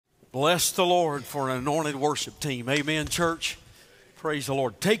Bless the Lord for an anointed worship team. Amen, church. Praise the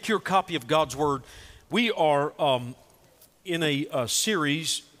Lord. Take your copy of God's Word. We are in a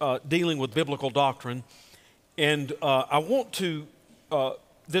series dealing with biblical doctrine, and I want to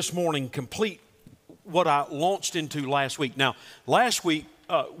this morning complete what I launched into last week. Now, last week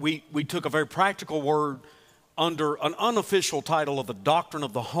we took a very practical word under an unofficial title of the doctrine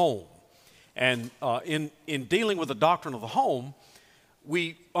of the home, and in dealing with the doctrine of the home,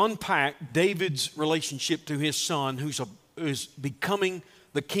 we unpacked David's relationship to his son, who's becoming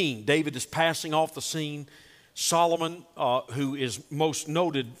the king. David is passing off the scene. Solomon, who is most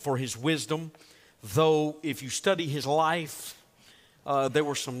noted for his wisdom, though if you study his life, there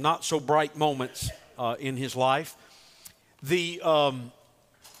were some not so bright moments in his life.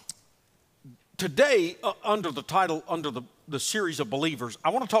 Today, under the title, under the series of believers, I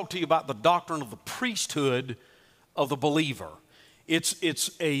want to talk to you about the doctrine of the priesthood of the believer.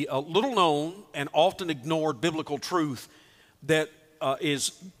 It's a little known and often ignored biblical truth that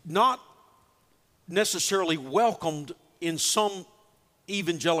is not necessarily welcomed in some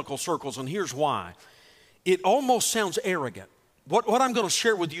evangelical circles, and here's why. It almost sounds arrogant. What I'm going to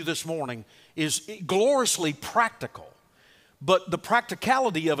share with you this morning is gloriously practical, but the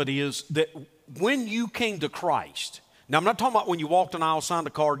practicality of it is that when you came to Christ, now I'm not talking about when you walked an aisle, signed a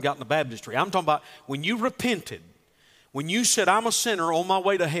card, and got in the baptistry. I'm talking about when you repented. When you said, I'm a sinner on my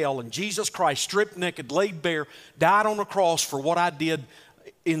way to hell, and Jesus Christ, stripped naked, laid bare, died on the cross for what I did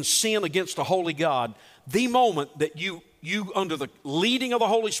in sin against a holy God, the moment that you under the leading of the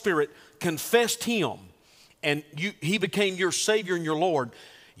Holy Spirit, confessed Him, and He became your Savior and your Lord,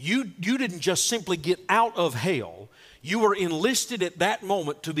 you didn't just simply get out of hell. You were enlisted at that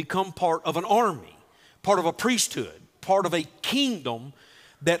moment to become part of an army, part of a priesthood, part of a kingdom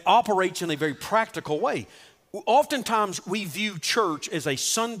that operates in a very practical way. Oftentimes, we view church as a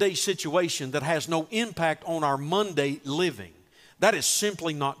Sunday situation that has no impact on our Monday living. That is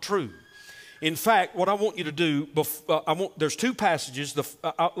simply not true. In fact, what I want you to do, there's two passages.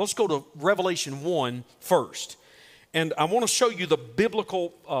 Let's go to Revelation 1 first. And I want to show you the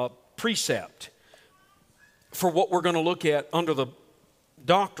biblical precept for what we're going to look at under the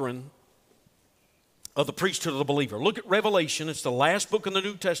doctrine of the priesthood of the believer. Look at Revelation. It's the last book in the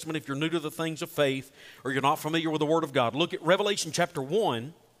New Testament if you're new to the things of faith or you're not familiar with the Word of God. Look at Revelation chapter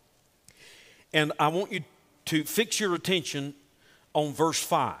 1, and I want you to fix your attention on verse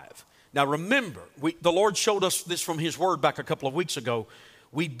 5. Now remember, the Lord showed us this from His Word back a couple of weeks ago.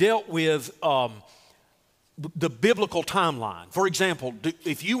 We dealt with the biblical timeline. For example,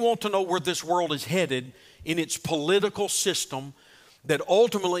 if you want to know where this world is headed in its political system, that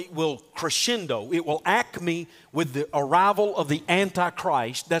ultimately will crescendo, it will acme with the arrival of the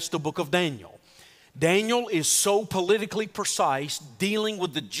Antichrist. That's the book of Daniel. Daniel is so politically precise, dealing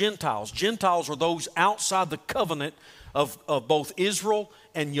with the Gentiles. Gentiles are those outside the covenant of both Israel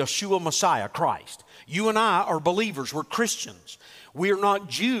and Yeshua Messiah, Christ. You and I are believers. We're Christians. We are not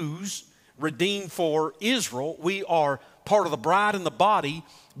Jews redeemed for Israel. We are part of the bride and the body.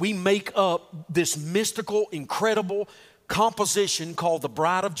 We make up this mystical, incredible composition called the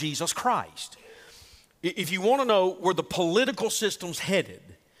bride of Jesus Christ. If you want to know where the political system's headed,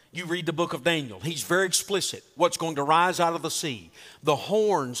 you read the book of Daniel. He's very explicit. What's going to rise out of the sea, the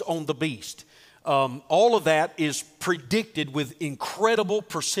horns on the beast. All of that is predicted with incredible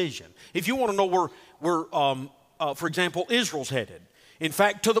precision. If you want to know where for example, Israel's headed, in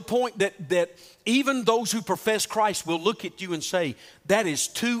fact, to the point that even those who profess Christ will look at you and say, that is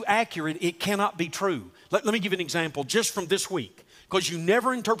too accurate, it cannot be true. Let me give you an example just from this week, because you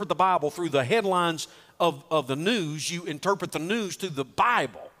never interpret the Bible through the headlines of the news. You interpret the news through the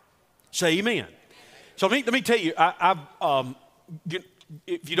Bible. Say amen. So let me tell you,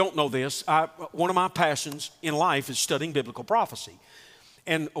 if you don't know this, one of my passions in life is studying biblical prophecy.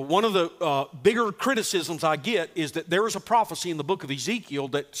 And one of the bigger criticisms I get is that there is a prophecy in the book of Ezekiel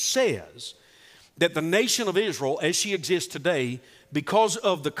that says that the nation of Israel, as she exists today, because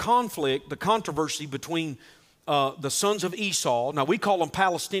of the conflict, the controversy between the sons of Esau, now we call them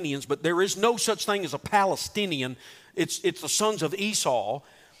Palestinians, but there is no such thing as a Palestinian. It's the sons of Esau.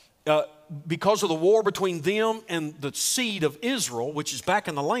 Because of the war between them and the seed of Israel, which is back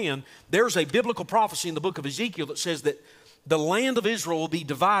in the land, there's a biblical prophecy in the book of Ezekiel that says that the land of Israel will be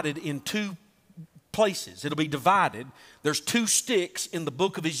divided in two places. It'll be divided. There's two sticks in the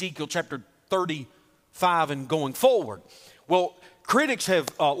book of Ezekiel, chapter 35 and going forward. Well, critics have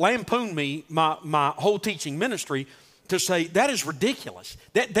lampooned me, my whole teaching ministry, to say that is ridiculous.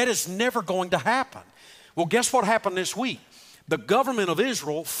 That is never going to happen. Well, guess what happened this week? The government of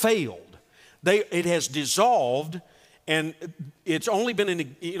Israel failed. It has dissolved, And it's only been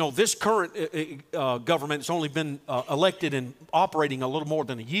in, this current government, it's only been elected and operating a little more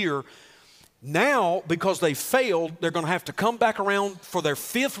than a year. Now, because they failed, they're going to have to come back around for their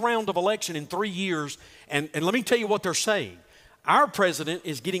 5th round of election in 3 years. And let me tell you what they're saying. Our president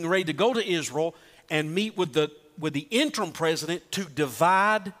is getting ready to go to Israel and meet with the interim president to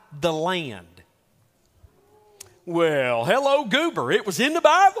divide the land. Well, hello, Goober. It was in the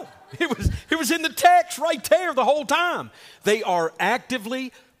Bible. It was in the text right there the whole time. They are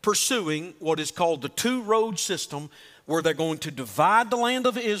actively pursuing what is called the 2-road system, where they're going to divide the land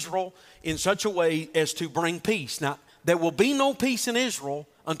of Israel in such a way as to bring peace. Now, there will be no peace in Israel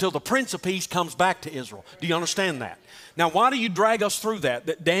until the Prince of Peace comes back to Israel. Do you understand that? Now, why do you drag us through that?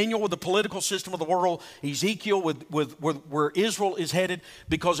 That Daniel with the political system of the world, Ezekiel with where Israel is headed?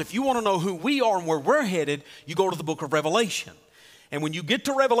 Because if you want to know who we are and where we're headed, you go to the book of Revelation. And when you get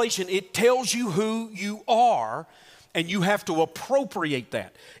to Revelation, it tells you who you are, and you have to appropriate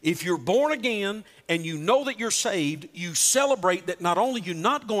that. If you're born again and you know that you're saved, you celebrate that not only you're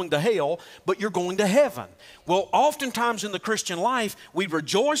not going to hell, but you're going to heaven. Well, oftentimes in the Christian life, we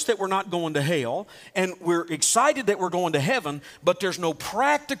rejoice that we're not going to hell, and we're excited that we're going to heaven, but there's no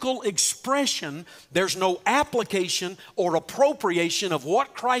practical expression, there's no application or appropriation of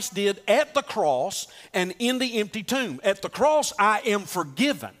what Christ did at the cross and in the empty tomb. At the cross, I am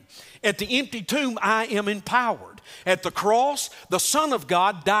forgiven. At the empty tomb, I am empowered. At the cross, the Son of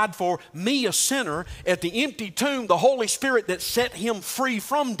God died for me, a sinner. At the empty tomb, the Holy Spirit that set him free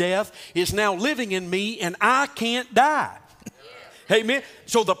from death is now living in me, and I can't die. Amen.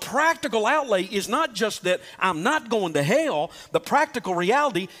 So the practical outlay is not just that I'm not going to hell. The practical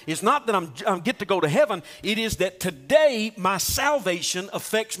reality is not that I get to go to heaven. It is that today my salvation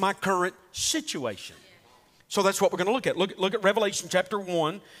affects my current situation. So that's what we're going to look at. Look at Revelation chapter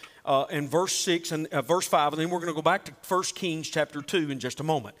 1. And verse 6 and verse 5, and then we're going to go back to 1 Kings chapter 2 in just a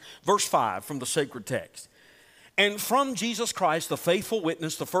moment. Verse 5 from the sacred text. And from Jesus Christ, the faithful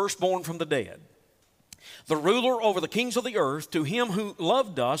witness, the firstborn from the dead, the ruler over the kings of the earth, to him who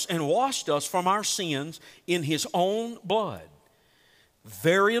loved us and washed us from our sins in his own blood.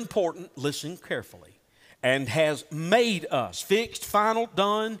 Very important, listen carefully. And has made us, fixed, final,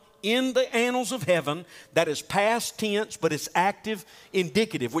 done, in the annals of heaven. That is past tense, but it's active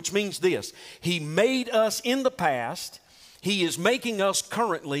indicative, which means this. He made us in the past. He is making us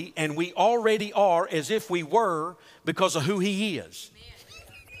currently, and we already are as if we were because of who he is.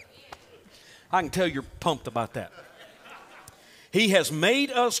 I can tell you're pumped about that. He has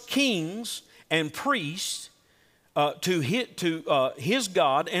made us kings and priests to his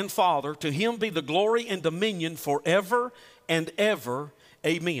God and Father. To him be the glory and dominion forever and ever.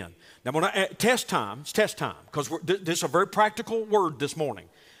 Amen. Now, when test time, it's test time, because this is a very practical word this morning.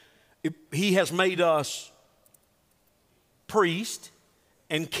 He has made us priest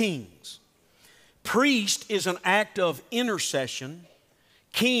and kings. Priest is an act of intercession.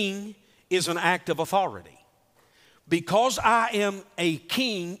 King is an act of authority. Because I am a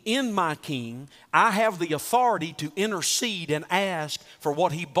king in my king, I have the authority to intercede and ask for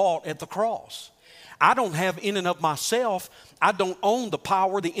what he bought at the cross. I don't have in and of myself, I don't own the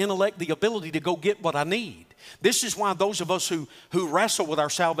power, the intellect, the ability to go get what I need. This is why those of us who wrestle with our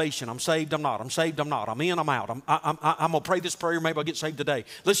salvation, I'm saved, I'm not, I'm saved, I'm not, I'm in, I'm out, I'm going to pray this prayer, maybe I'll get saved today.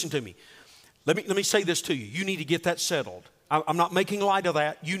 Listen to me. Let me say this to you. You need to get that settled. I'm not making light of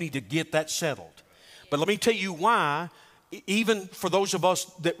that. You need to get that settled. But let me tell you why, even for those of us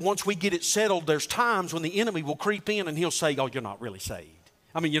that once we get it settled, there's times when the enemy will creep in and he'll say, oh, you're not really saved.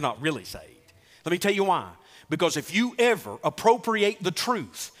 I mean, you're not really saved. Let me tell you why. Because if you ever appropriate the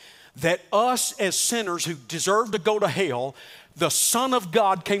truth that us as sinners who deserve to go to hell, the Son of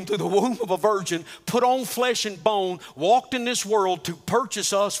God came through the womb of a virgin, put on flesh and bone, walked in this world to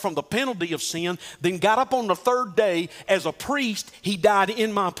purchase us from the penalty of sin, then got up on the third day. As a priest, he died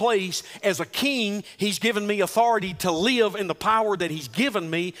in my place. As a king, he's given me authority to live in the power that he's given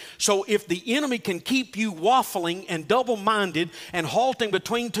me. So if the enemy can keep you waffling and double-minded and halting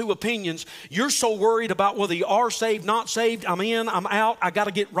between two opinions, you're so worried about whether you are saved, not saved, I'm in, I'm out, I got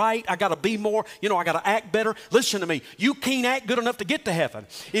to get right, I got to be more, I got to act better. Listen to me. You can't act good enough to get to heaven.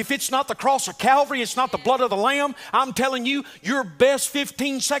 If it's not the cross of Calvary, it's not the blood of the Lamb, I'm telling you, your best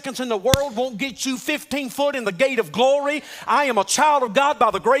 15 seconds in the world won't get you 15 foot in the gate of glory. I am a child of God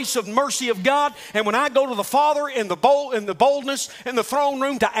by the grace and mercy of God, and when I go to the Father in the boldness in the throne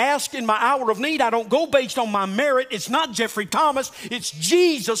room to ask in my hour of need, I don't go based on my merit. It's not Jeffrey Thomas. It's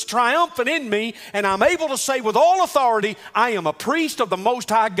Jesus triumphant in me, and I'm able to say with all authority, I am a priest of the Most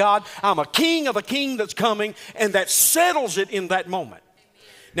High God. I'm a king of the king that's coming, and that settles it in that moment.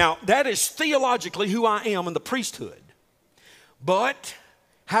 Now, that is theologically who I am in the priesthood. But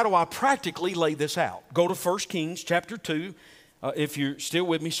how do I practically lay this out? Go to 1 Kings chapter 2. If you're still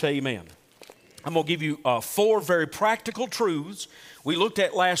with me, say amen. I'm going to give you 4 very practical truths we looked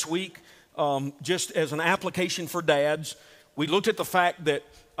at last week just as an application for dads. We looked at the fact that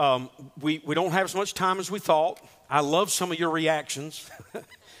we don't have as much time as we thought. I love some of your reactions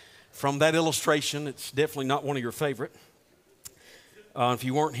from that illustration. It's definitely not one of your favorite. If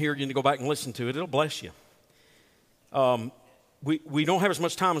you weren't here, you need to go back and listen to it. It'll bless you. We don't have as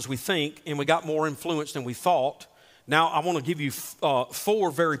much time as we think, and we got more influence than we thought. Now, I want to give you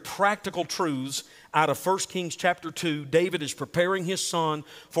 4 very practical truths out of 1 Kings chapter 2. David is preparing his son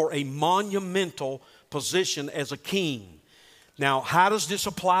for a monumental position as a king. Now, how does this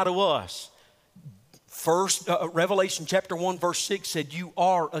apply to us? First, Revelation chapter 1, verse 6 said, you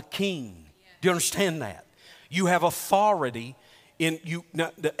are a king. Do you understand that? You have authority.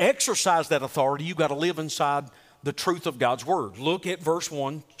 Now, to exercise that authority, you've got to live inside the truth of God's word. Look at verse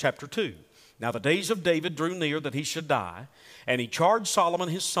 1, chapter 2. Now the days of David drew near that he should die, and he charged Solomon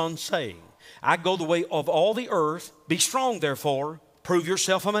his son, saying, I go the way of all the earth. Be strong, therefore, prove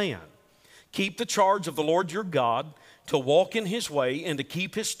yourself a man. Keep the charge of the Lord your God, to walk in his way and to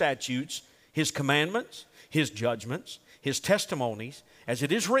keep his statutes, his commandments, his judgments, his testimonies, as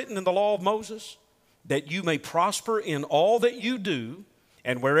it is written in the law of Moses, that you may prosper in all that you do,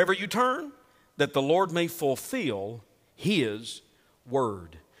 and wherever you turn, that the Lord may fulfill his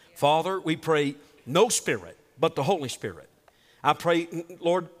word. Father, we pray no spirit but the Holy Spirit. I pray,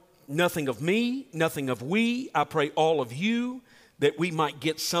 Lord, nothing of me, nothing of we. I pray all of you, that we might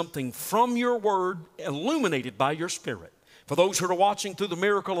get something from your word illuminated by your Spirit. For those who are watching through the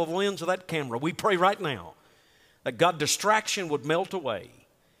miracle of the lens of that camera, we pray right now that God, distraction would melt away,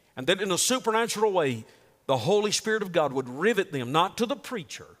 and that in a supernatural way, the Holy Spirit of God would rivet them, not to the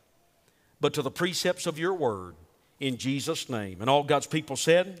preacher, but to the precepts of your word, in Jesus' name. And all God's people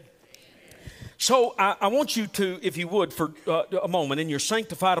said? Amen. So I want you to, if you would, for a moment, in your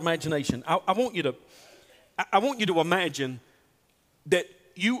sanctified imagination, I want you to imagine that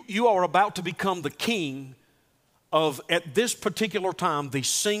you are about to become the king of, at this particular time, the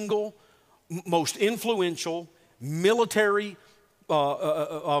single most influential military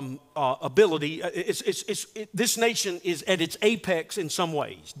ability. This nation is at its apex in some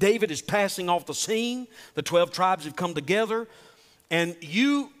ways. David is passing off the scene. The 12 tribes have come together, and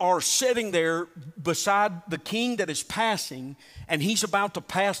you are sitting there beside the king that is passing, and he's about to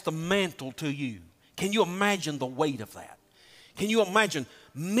pass the mantle to you. Can you imagine the weight of that? Can you imagine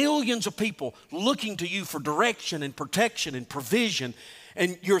millions of people looking to you for direction and protection and provision,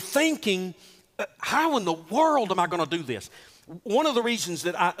 and you're thinking, how in the world am I going to do this? One of the reasons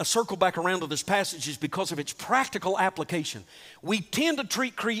that I circle back around to this passage is because of its practical application. We tend to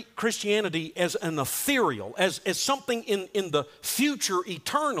treat Christianity as an ethereal, as something in the future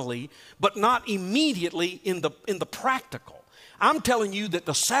eternally, but not immediately in the practical. I'm telling you that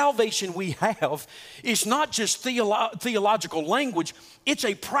the salvation we have is not just theological language, it's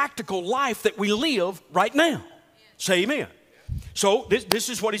a practical life that we live right now. Say amen. So this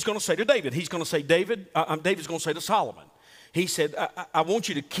is what he's going to say to David. He's going to say, David's going to say to Solomon. He said, I want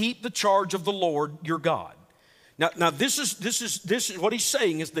you to keep the charge of the Lord your God. Now this is what he's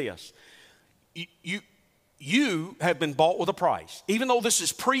saying is this. You have been bought with a price. Even though this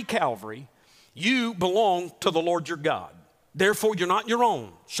is pre-Calvary, you belong to the Lord your God. Therefore, you're not your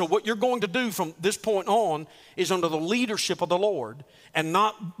own. So what you're going to do from this point on is under the leadership of the Lord and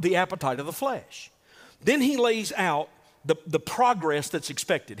not the appetite of the flesh. Then he lays out the progress that's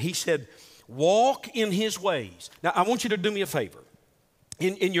expected. He said, walk in his ways. Now, I want you to do me a favor.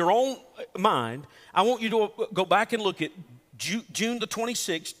 In your own mind, I want you to go back and look at June the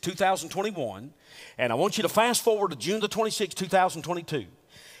 26th, 2021, and I want you to fast forward to June the 26th, 2022.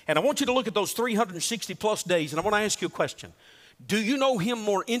 And I want you to look at those 360 plus days, and I want to ask you a question. Do you know him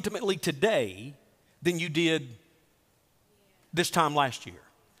more intimately today than you did this time last year?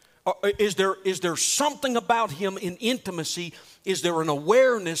 Is there something about him in intimacy? Is there an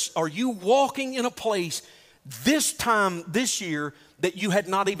awareness? Are you walking in a place this time this year that you had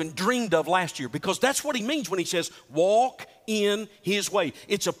not even dreamed of last year? Because that's what he means when he says walk in his way.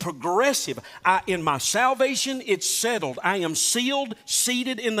 It's a progressive. In my salvation, it's settled. I am sealed,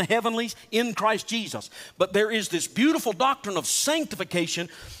 seated in the heavenlies in Christ Jesus. But there is this beautiful doctrine of sanctification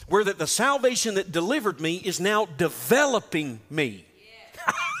where that the salvation that delivered me is now developing me.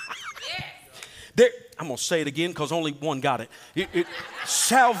 I'm going to say it again because only one got it.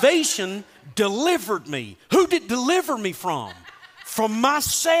 Salvation delivered me. Who did it deliver me from? From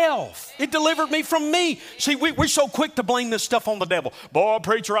myself. It delivered me from me. See, we're so quick to blame this stuff on the devil. Boy,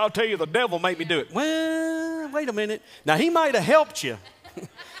 preacher, I'll tell you, the devil made me do it. Well, wait a minute. Now, he might have helped you,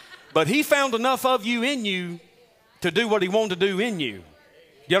 but he found enough of you in you to do what he wanted to do in you.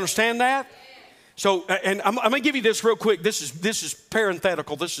 You understand that? So, and I'm going to give you this real quick. This is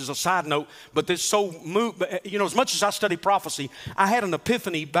parenthetical. This is a side note, but this so moved. You know, as much as I study prophecy, I had an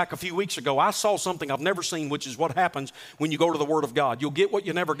epiphany back a few weeks ago. I saw something I've never seen, which is what happens when you go to the Word of God. You'll get what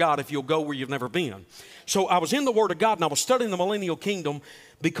you never got if you'll go where you've never been. So I was in the Word of God, and I was studying the millennial kingdom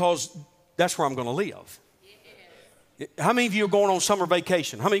because that's where I'm going to live. How many of you are going on summer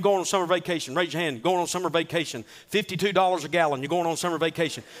vacation? How many going on summer vacation? Raise your hand. Going on summer vacation. $52 a gallon. You're going on summer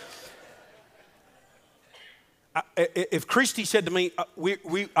vacation. If Christy said to me,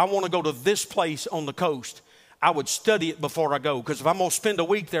 I want to go to this place on the coast, I would study it before I go. Because if I'm going to spend a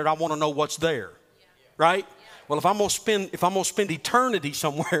week there, I want to know what's there. Right? Well, if I'm going to spend eternity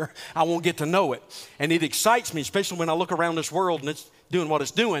somewhere, I won't get to know it. And it excites me, especially when I look around this world and it's doing what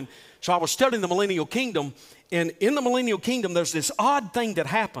it's doing. So I was studying the millennial kingdom. And in the millennial kingdom, there's this odd thing that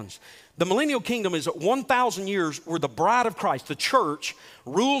happens. The millennial kingdom is 1,000 years where the bride of Christ, the church,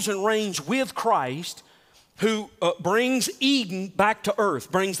 rules and reigns with Christ, who brings Eden back to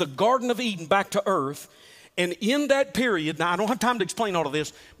earth, brings the Garden of Eden back to earth. And in that period, now I don't have time to explain all of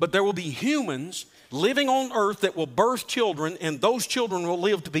this, but there will be humans living on earth that will birth children, and those children will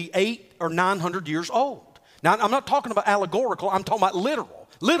live to be 800 or 900 years old. Now, I'm not talking about allegorical, I'm talking about literal,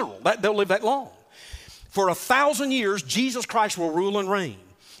 they'll live that long. For 1,000 years, Jesus Christ will rule and reign,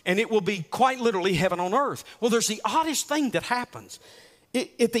 and it will be quite literally heaven on earth. Well, there's the oddest thing that happens.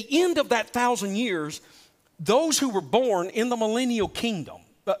 At the end of that 1,000 years, those who were born in the millennial kingdom,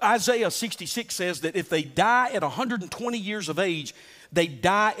 Isaiah 66 says that if they die at 120 years of age, they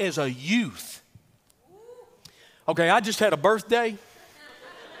die as a youth. Okay, I just had a birthday,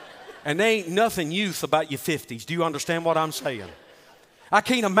 and there ain't nothing youth about your 50s. Do you understand what I'm saying? I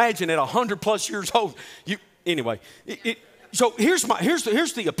can't imagine at 100 plus years old. Anyway, so here's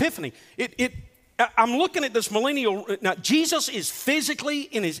the epiphany. I'm looking at this millennial. Now, Jesus is physically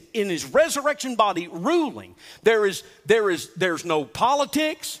in his resurrection body ruling. There's no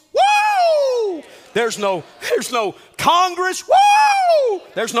politics. Woo! There's no Congress. Woo!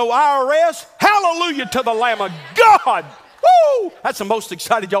 There's no IRS. Hallelujah to the Lamb of God. Woo! That's the most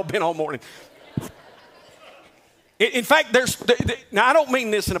excited y'all been all morning. In fact, now I don't mean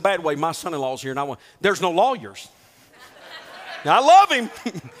this in a bad way. My son-in-law's here, and there's no lawyers. Now, I love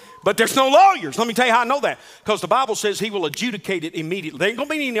him. But there's no lawyers. Let me tell you how I know that. Because the Bible says he will adjudicate it immediately. There ain't going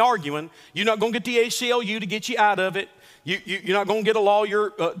to be any arguing. You're not going to get the ACLU to get you out of it. You're not going to get a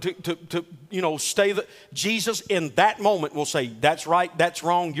lawyer to stay. Jesus in that moment will say, that's right, that's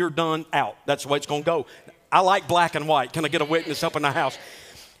wrong, you're done, out. That's the way it's going to go. I like black and white. Can I get a witness up in the house?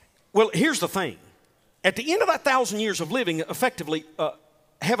 Well, here's the thing. At the end of that 1,000 years of living, effectively,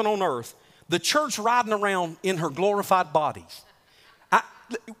 heaven on earth, the church riding around in her glorified bodies.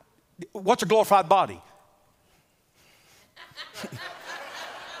 What's a glorified body?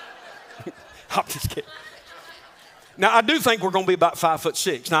 I'm just kidding. Now, I do think we're going to be about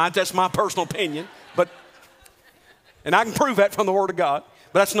 5'6". Now, that's my personal opinion, and I can prove that from the Word of God,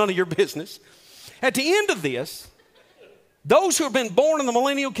 but that's none of your business. At the end of this, those who have been born in the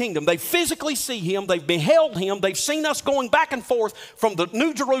millennial kingdom, they physically see him, they've beheld him, they've seen us going back and forth from the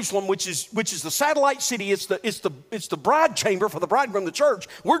New Jerusalem, which is the satellite city. It's the bride chamber for the bridegroom, the church.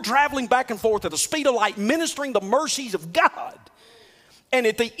 We're traveling back and forth at the speed of light, ministering the mercies of God. And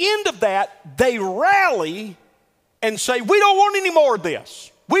at the end of that, they rally and say, we don't want any more of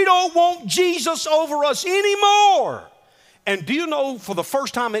this. We don't want Jesus over us anymore. And do you know, for the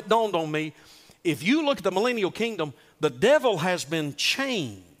first time it dawned on me, if you look at the millennial kingdom, the devil has been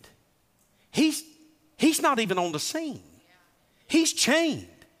chained. He's not even on the scene. He's chained.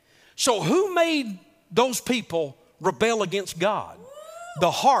 So who made those people rebel against God? The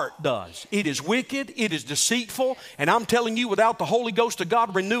heart does. It is wicked, it is deceitful, and I'm telling you, without the Holy Ghost of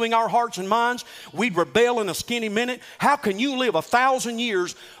God renewing our hearts and minds, we'd rebel in a skinny minute. How can you live 1,000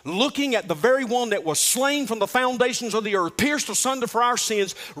 years looking at the very one that was slain from the foundations of the earth, pierced asunder for our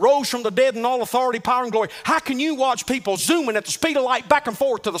sins, rose from the dead in all authority, power, and glory? How can you watch people zooming at the speed of light back and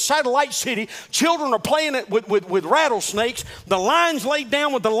forth to the satellite city? Children are playing it with rattlesnakes. The lion's laid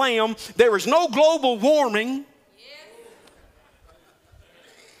down with the lamb. There is no global warming.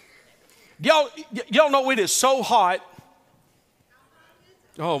 Y'all know it is so hot.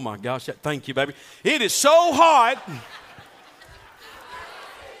 Oh my gosh, thank you, baby. It is so hot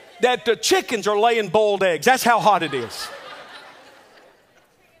that the chickens are laying boiled eggs. That's how hot it is.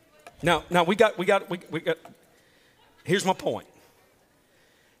 Now we got. Here's my point.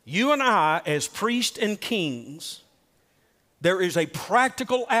 You and I, as priests and kings, There is a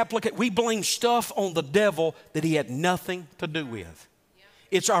practical application. We blame stuff on the devil that he had nothing to do with.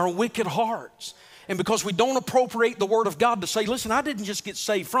 It's our wicked hearts. And because we don't appropriate the Word of God to say, listen, I didn't just get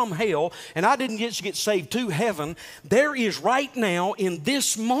saved from hell, and I didn't just get saved to heaven. There is right now, in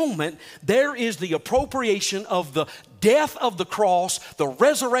this moment, there is the appropriation of the death of the cross, the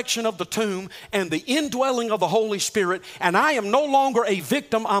resurrection of the tomb, and the indwelling of the Holy Spirit. And I am no longer a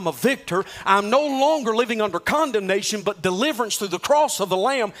victim, I'm a victor. I'm no longer living under condemnation, but deliverance through the cross of the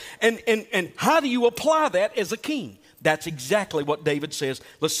Lamb. And how do you apply that as a king? That's exactly what David says.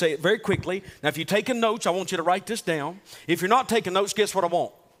 Let's say it very quickly. Now, if you're taking notes, I want you to write this down. If you're not taking notes, guess what I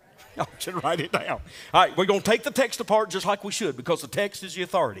want? I want you to write it down. All right, we're going to take the text apart just like we should, because the text is the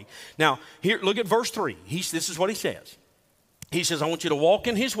authority. Now, here, look at verse 3. This is what he says. He says, I want you to walk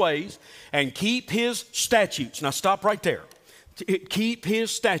in his ways and keep his statutes. Now, stop right there. Keep his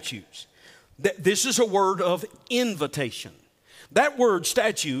statutes. This is a word of invitation. That word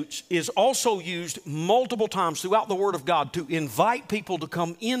statutes is also used multiple times throughout the Word of God to invite people to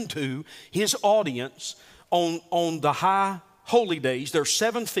come into his audience on the high holy days. There's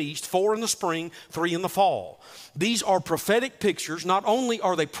 7 feasts, 4 in the spring, 3 in the fall. These are prophetic pictures. Not only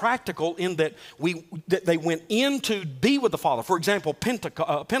are they practical in that they went in to be with the Father. For example,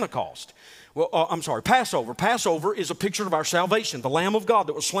 Pentecost. Passover. Passover is a picture of our salvation, the Lamb of God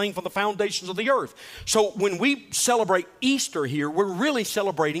that was slain from the foundations of the earth. So when we celebrate Easter here, we're really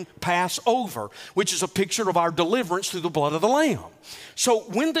celebrating Passover, which is a picture of our deliverance through the blood of the Lamb. So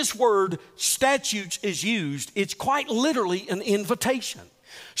when this word statutes is used, it's quite literally an invitation.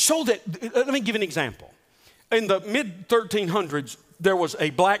 So that, let me give you an example. In the mid-1300s, there was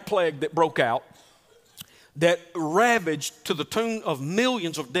a black plague that broke out that ravaged to the tune of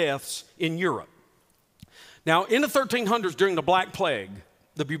millions of deaths in Europe. Now, in the 1300s, during the Black Plague,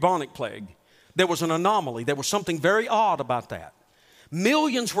 the bubonic plague, there was an anomaly. There was something very odd about that.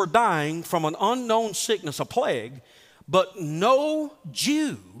 Millions were dying from an unknown sickness, a plague, but no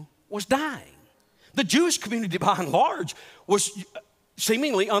Jew was dying. The Jewish community, by and large, was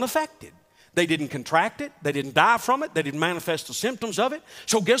seemingly unaffected. They didn't contract it. They didn't die from it. They didn't manifest the symptoms of it.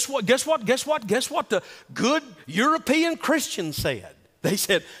 So guess what the good European Christians said? They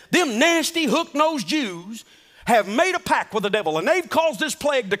said, them nasty hook-nosed Jews have made a pact with the devil, and they've caused this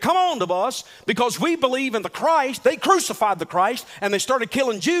plague to come on to us because we believe in the Christ. They crucified the Christ, and they started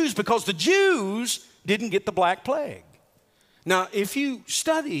killing Jews because the Jews didn't get the Black Plague. Now, if you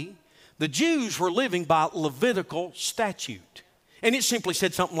study, the Jews were living by Levitical statute. And it simply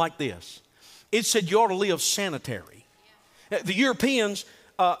said something like this. It said you ought to live sanitary. The Europeans,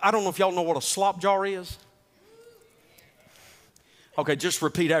 I don't know if y'all know what a slop jar is. Okay, just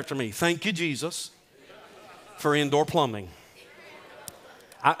repeat after me. Thank you, Jesus, for indoor plumbing.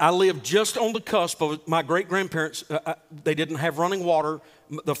 I lived just on the cusp of my great-grandparents. They didn't have running water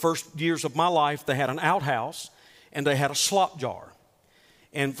the first years of my life. They had an outhouse, and they had a slop jar.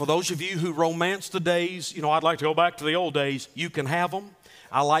 And for those of you who romance the days, I'd like to go back to the old days, you can have them.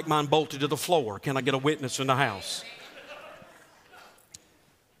 I like mine bolted to the floor. Can I get a witness in the house?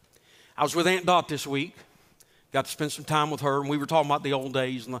 I was with Aunt Dot this week. Got to spend some time with her, and we were talking about the old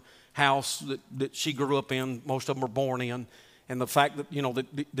days and the house that she grew up in, most of them were born in, and the fact that, that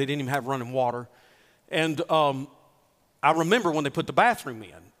they didn't even have running water. And I remember when they put the bathroom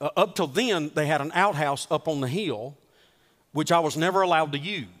in. Up till then, they had an outhouse up on the hill, which I was never allowed to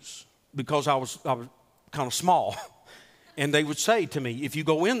use because I was kind of small. And they would say to me, if you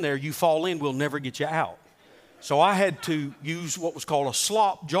go in there, you fall in, we'll never get you out. So I had to use what was called a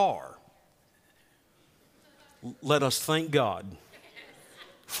slop jar. Let us thank God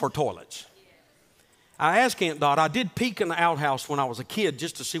for toilets. I asked Aunt Dot, I did peek in the outhouse when I was a kid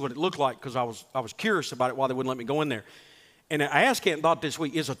just to see what it looked like because I was curious about it why they wouldn't let me go in there. And I asked Aunt Dot this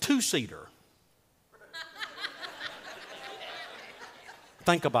week, is a 2-seater?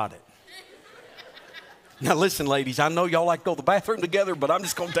 Think about it. Now listen, ladies, I know y'all like to go to the bathroom together, but I'm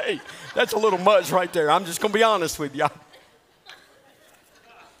just going to tell you, that's a little much right there. I'm just going to be honest with you.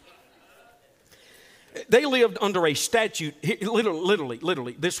 They lived under a statute.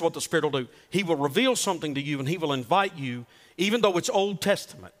 Literally, this is what the Spirit will do. He will reveal something to you, and He will invite you, even though it's Old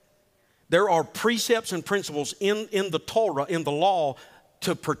Testament. There are precepts and principles in the Torah, in the law,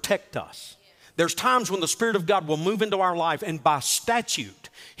 to protect us. There's times when the Spirit of God will move into our life, and by statute,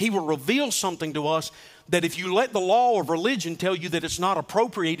 He will reveal something to us that if you let the law of religion tell you that it's not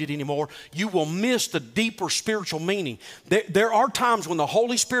appropriated anymore, you will miss the deeper spiritual meaning. There are times when the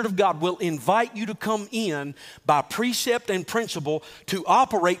Holy Spirit of God will invite you to come in by precept and principle to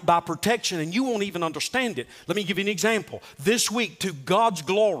operate by protection, and you won't even understand it. Let me give you an example. This week, to God's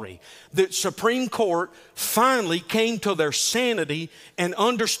glory, the Supreme Court finally came to their sanity and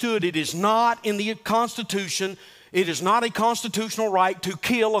understood it is not in the Constitution. It is not a constitutional right to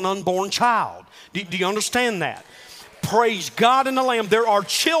kill an unborn child. Do you understand that? Praise God and the Lamb. There are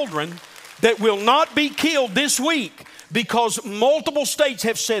children that will not be killed this week because multiple states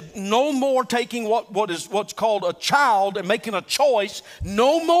have said no more taking what's called a child and making a choice.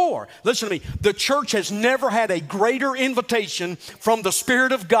 No more. Listen to me. The church has never had a greater invitation from the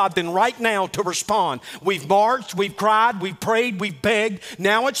Spirit of God than right now to respond. We've marched, we've cried, we've prayed, we've begged.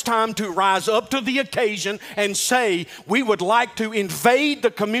 Now it's time to rise up to the occasion and say we would like to invade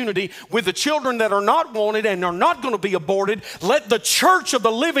the community with the children that are not wanted and are not going to be aborted. Let the church of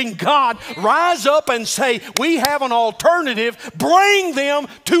the living God rise up and say we have an alternative. Bring them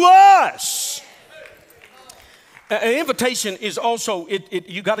to us. An invitation is also,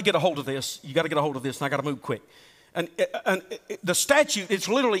 you got to get a hold of this. You got to get a hold of this, and I got to move quick. The statute, it's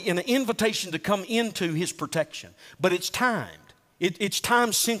literally an invitation to come into His protection, but it's timed. It's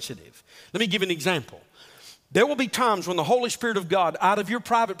time sensitive. Let me give you an example. There will be times when the Holy Spirit of God, out of your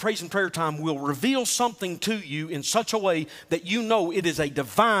private praise and prayer time, will reveal something to you in such a way that you know it is a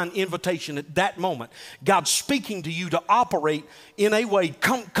divine invitation at that moment. God's speaking to you to operate in a way,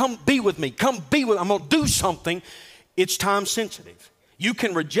 come be with me, come be with me. I'm going to do something. It's time sensitive. You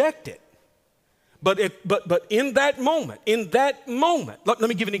can reject it. But in that moment, let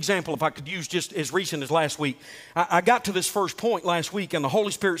me give you an example if I could use just as recent as last week. I got to this first point last week and the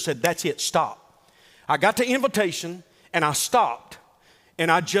Holy Spirit said, that's it, stop. I got the invitation and I stopped and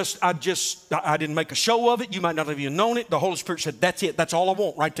I didn't make a show of it. You might not have even known it. The Holy Spirit said, that's it. That's all I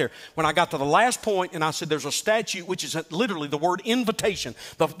want right there. When I got to the last point and I said, there's a statute, which is literally the word invitation.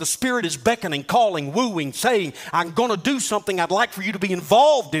 The Spirit is beckoning, calling, wooing, saying, I'm going to do something. I'd like for you to be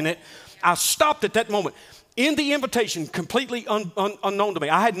involved in it. I stopped at that moment. In the invitation, completely unknown to me.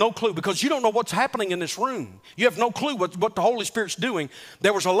 I had no clue because you don't know what's happening in this room. You have no clue what the Holy Spirit's doing.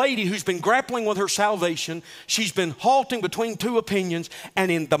 There was a lady who's been grappling with her salvation. She's been halting between two opinions. And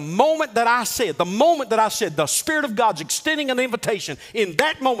in the moment that I said, the Spirit of God's extending an invitation, in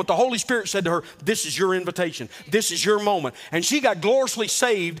that moment, the Holy Spirit said to her, this is your invitation. This is your moment. And she got gloriously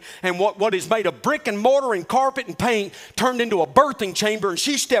saved. And what is made of brick and mortar and carpet and paint turned into a birthing chamber. And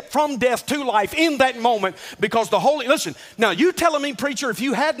she stepped from death to life in that moment. Because listen, now you telling me, preacher, if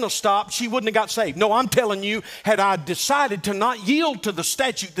you hadn't have stopped, she wouldn't have got saved. No, I'm telling you, had I decided to not yield to the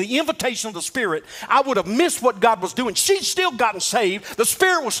statute, the invitation of the Spirit, I would have missed what God was doing. She'd still gotten saved. The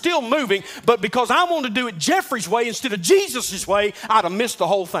Spirit was still moving. But because I wanted to do it Jeffrey's way instead of Jesus' way, I'd have missed the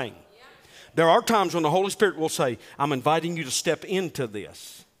whole thing. There are times when the Holy Spirit will say, I'm inviting you to step into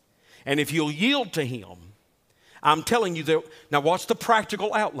this. And if you'll yield to Him, I'm telling you that. Now, what's the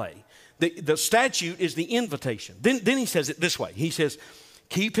practical outlay? The statute is the invitation. Then He says it this way. He says,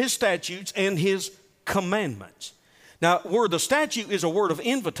 keep His statutes and His commandments. Now, where the statute is a word of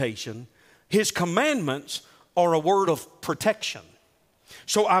invitation, His commandments are a word of protection.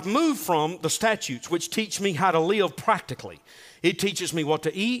 So I've moved from the statutes, which teach me how to live practically. It teaches me what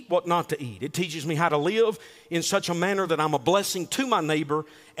to eat, what not to eat. It teaches me how to live in such a manner that I'm a blessing to my neighbor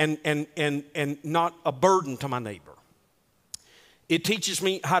and not a burden to my neighbor. It teaches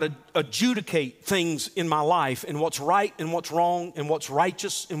me how to adjudicate things in my life and what's right and what's wrong and what's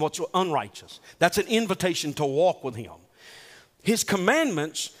righteous and what's unrighteous. That's an invitation to walk with Him. His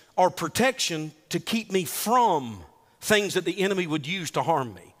commandments are protection to keep me from things that the enemy would use to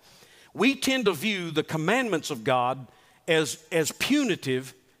harm me. We tend to view the commandments of God as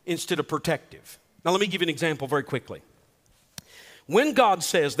punitive instead of protective. Now let me give you an example very quickly. When God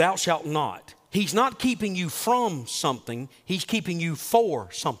says, thou shalt not, He's not keeping you from something. He's keeping you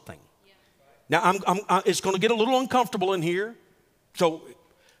for something. Yeah. Now, it's going to get a little uncomfortable in here. So,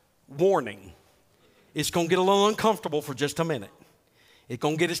 warning. It's going to get a little uncomfortable for just a minute. It's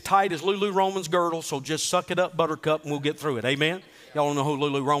going to get as tight as Lulu Roman's girdle, so just suck it up, buttercup, and we'll get through it. Amen? Y'all don't know who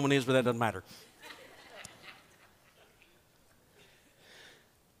Lulu Roman is, but that doesn't matter.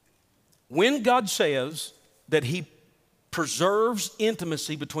 When God says that He preserves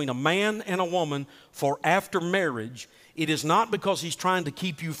intimacy between a man and a woman for after marriage, it is not because He's trying to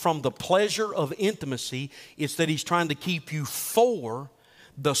keep you from the pleasure of intimacy. It's that He's trying to keep you for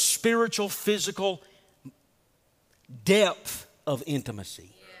the spiritual, physical depth of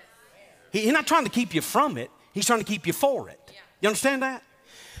intimacy. He's not trying to keep you from it. He's trying to keep you for it. You understand that?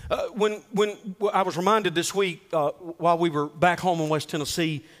 When I was reminded this week, while we were back home in West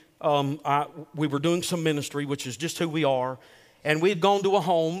Tennessee, we were doing some ministry, which is just who we are. And we had gone to a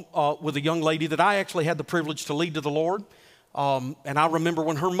home with a young lady that I actually had the privilege to lead to the Lord. And I remember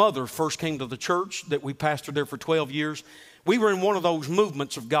when her mother first came to the church that we pastored there for 12 years. We were in one of those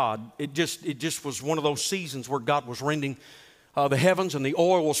movements of God. It just was one of those seasons where God was rending the heavens, and the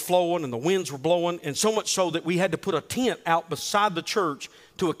oil was flowing and the winds were blowing, and so much so that we had to put a tent out beside the church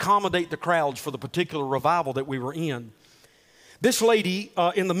to accommodate the crowds for the particular revival that we were in. This lady,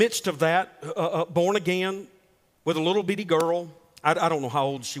 in the midst of that, born again with a little bitty girl. I don't know how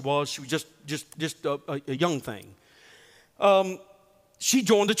old she was. She was just a young thing. She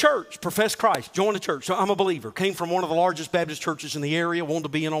joined the church, professed Christ, joined the church. So I'm a believer. Came from one of the largest Baptist churches in the area, wanted to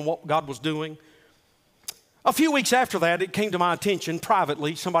be in on what God was doing. A few weeks after that, it came to my attention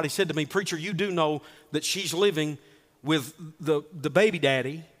privately. Somebody said to me, "Preacher, you do know that she's living with the baby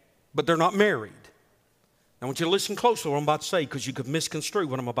daddy, but they're not married." I want you to listen closely to what I'm about to say, because you could misconstrue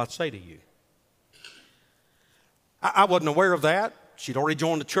what I'm about to say to you. I wasn't aware of that. She'd already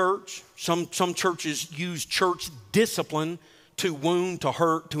joined the church. Some churches use church discipline to wound, to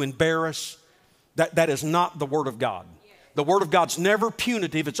hurt, to embarrass. That is not the Word of God. The Word of God's never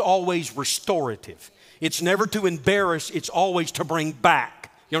punitive. It's always restorative. It's never to embarrass. It's always to bring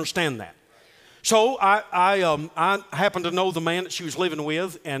back. You understand that? So I happened to know the man that she was living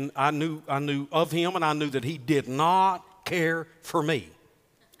with, and I knew of him, and I knew that he did not care for me.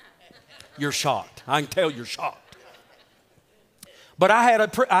 You're shocked. I can tell you're shocked. But I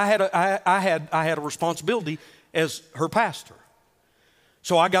had a responsibility as her pastor.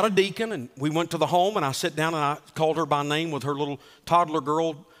 So I got a deacon, and we went to the home, and I sat down and I called her by name with her little toddler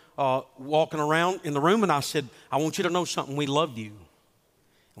girl walking around in the room, and I said, "I want you to know something. We love you,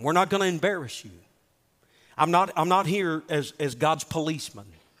 and we're not going to embarrass you. I'm not here as God's policeman,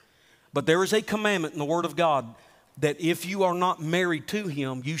 but there is a commandment in the Word of God that if you are not married to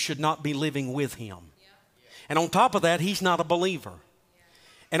Him, you should not be living with Him. And on top of that, He's not a believer.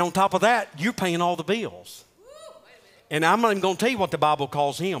 And on top of that, you're paying all the bills." And I'm not even going to tell you what the Bible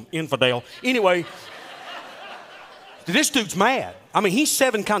calls him, infidel. Anyway, this dude's mad. I mean, he's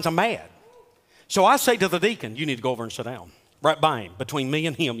 7 kinds of mad. So I say to the deacon, "You need to go over and sit down. Right by him, between me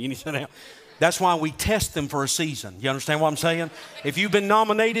and him, you need to sit down." That's why we test them for a season. You understand what I'm saying? If you've been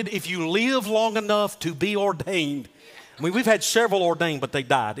nominated, if you live long enough to be ordained. I mean, we've had several ordained, but they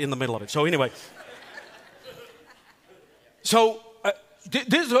died in the middle of it. So anyway. So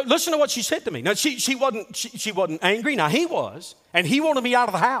listen to what she said to me. Now, she wasn't angry. Now, he was, and he wanted me out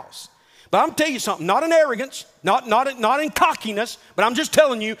of the house. But I'm telling you something, not in arrogance, not in cockiness, but I'm just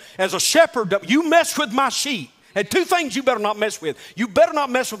telling you, as a shepherd, you mess with my sheep. And 2 things you better not mess with. You better not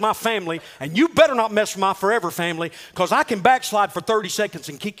mess with my family, and you better not mess with my forever family, because I can backslide for 30 seconds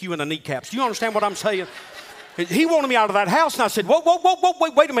and kick you in the kneecaps. Do you understand what I'm saying? He wanted me out of that house, and I said, whoa,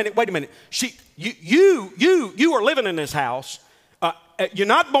 wait a minute. You are living in this house. You're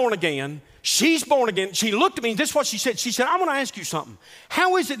not born again. She's born again. She looked at me, and this is what she said. She said, "I want to ask you something.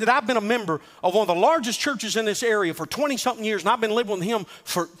 How is it that I've been a member of one of the largest churches in this area for 20-something years, and I've been living with him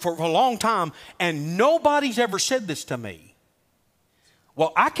for a long time, and nobody's ever said this to me?"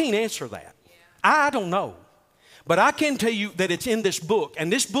 Well, I can't answer that. I don't know. But I can tell you that it's in this book,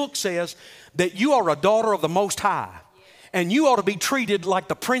 and this book says that you are a daughter of the Most High. And you ought to be treated like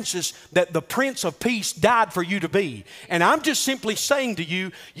the princess that the Prince of Peace died for you to be. And I'm just simply saying to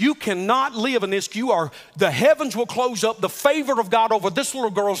you, you cannot live in this. The heavens will close up. The favor of God over this little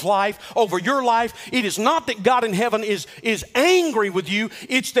girl's life, over your life. It is not that God in heaven is angry with you.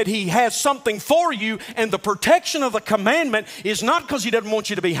 It's that He has something for you. And the protection of the commandment is not because He doesn't want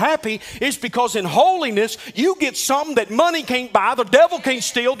you to be happy. It's because in holiness, you get something that money can't buy, the devil can't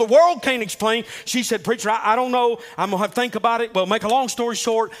steal, the world can't explain. She said, "Preacher, I don't know. I'm going to have to think about it." Well, make a long story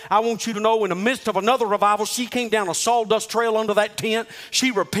short, I want you to know in the midst of another revival, she came down a sawdust trail under that tent. She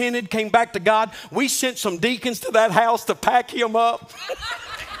repented, came back to God. We sent some deacons to that house to pack him up.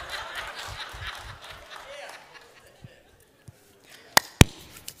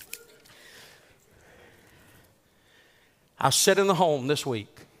 I sat in the home this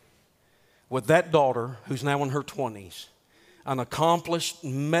week with that daughter who's now in her 20s. An accomplished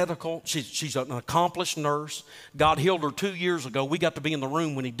she's an accomplished nurse. God healed her 2 years ago. We got to be in the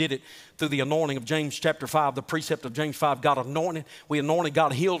room when He did it through the anointing of James chapter 5, the precept of James 5. God anointed,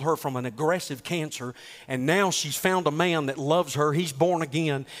 God healed her from an aggressive cancer. And now she's found a man that loves her. He's born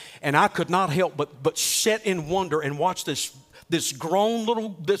again. And I could not help but sit in wonder and watch this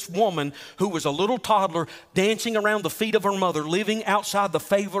this woman who was a little toddler dancing around the feet of her mother, living outside the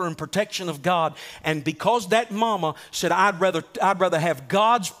favor and protection of God. And because that mama said, I'd rather have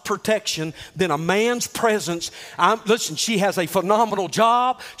God's protection than a man's presence. Listen, she has a phenomenal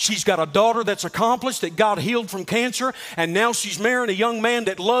job. She's got a daughter that's accomplished, that God healed from cancer. And now she's marrying a young man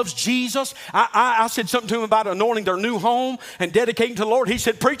that loves Jesus. I said something to him about anointing their new home and dedicating to the Lord. He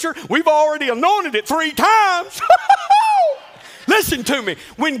said, preacher, we've already anointed it 3 times. Listen to me.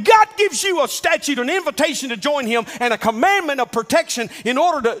 When God gives you a statute, an invitation to join him, and a commandment of protection in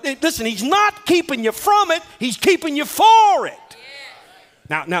order to, listen, he's not keeping you from it. He's keeping you for it.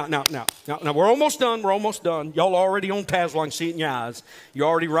 Now, we're almost done. We're almost done. Y'all already on Tazewell. I can see it in your eyes. You're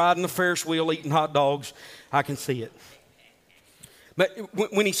already riding the Ferris wheel, eating hot dogs. I can see it. But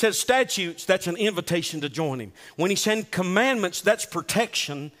when he says statutes, that's an invitation to join him. When he says commandments, that's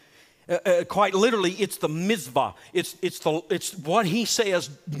protection. Quite literally, it's the mitzvah. It's what he says,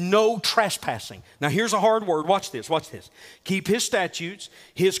 no trespassing. Now, here's a hard word. Watch this. Keep his statutes,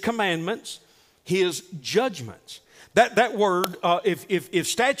 his commandments, his judgments. That word, if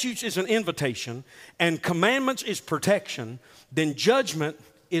statutes is an invitation and commandments is protection, then judgment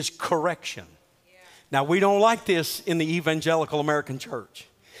is correction. Yeah. Now, we don't like this in the evangelical American church.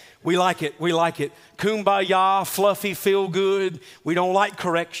 We like it. Kumbaya, fluffy, feel good. We don't like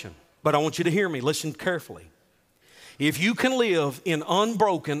correction. But I want you to hear me. Listen carefully. If you can live in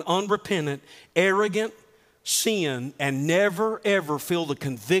unbroken, unrepentant, arrogant sin and never, ever feel the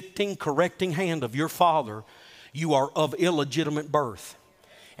convicting, correcting hand of your Father, you are of illegitimate birth.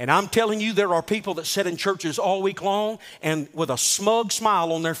 And I'm telling you, there are people that sit in churches all week long and with a smug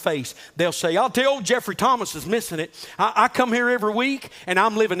smile on their face, they'll say, I'll tell you, Jeffrey Thomas is missing it. I come here every week and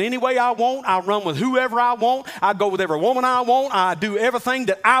I'm living any way I want. I run with whoever I want. I go with every woman I want. I do everything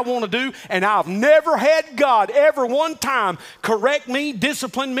that I want to do. And I've never had God ever one time correct me,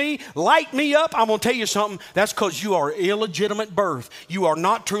 discipline me, light me up. I'm going to tell you something. That's because you are illegitimate birth. You are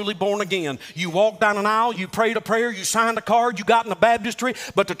not truly born again. You walked down an aisle, you prayed a prayer, you signed a card, you got in the baptistry,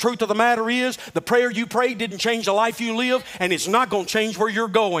 but the truth of the matter is, the prayer you prayed didn't change the life you live, and it's not going to change where you're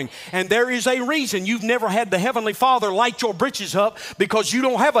going. And there is a reason you've never had the Heavenly Father light your britches up, because you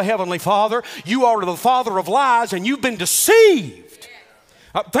don't have a Heavenly Father. You are the father of lies, and you've been deceived.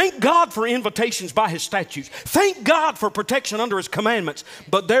 Thank God for invitations by his statutes. Thank God for protection under his commandments.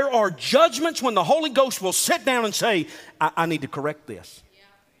 But there are judgments when the Holy Ghost will sit down and say, I need to correct this.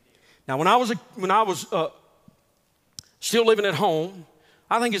 Now, when I was still living at home,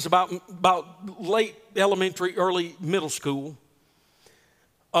 I think it's about late elementary, early middle school.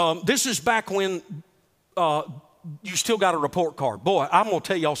 This is back when you still got a report card. Boy, I'm going to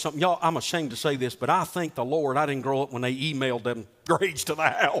tell y'all something. Y'all, I'm ashamed to say this, but I thank the Lord I didn't grow up when they emailed them grades to the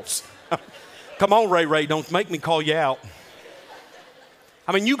house. Come on, Ray, don't make me call you out.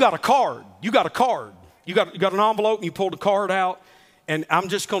 I mean, you got a card. You got an envelope and you pulled the card out. And I'm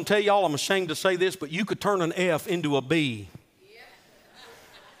just going to tell y'all, I'm ashamed to say this, but you could turn an F into a B.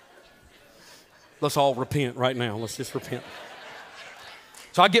 Let's all repent right now. Let's just repent.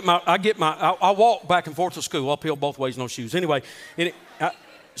 So I walk back and forth to school, uphill both ways, no shoes. Anyway,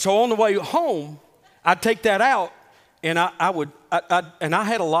 so on the way home, I'd take that out, and I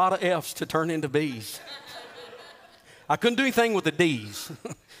had a lot of F's to turn into B's. I couldn't do anything with the D's.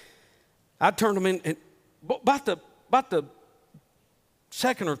 I'd turn them in, and about the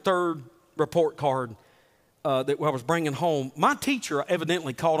second or third report card that I was bringing home, my teacher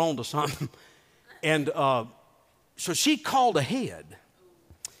evidently caught on to something. And so she called ahead,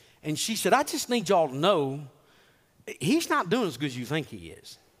 and she said, I just need y'all to know he's not doing as good as you think he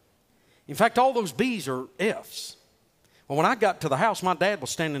is. In fact, all those B's are F's. Well, when I got to the house, my dad was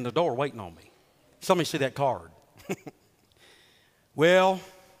standing in the door waiting on me. Somebody see that card. Well,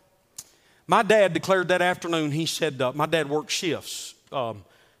 my dad declared that afternoon, he said, my dad worked shifts.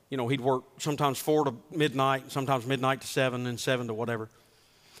 He'd work sometimes 4 to midnight, sometimes midnight to 7, and 7 to whatever.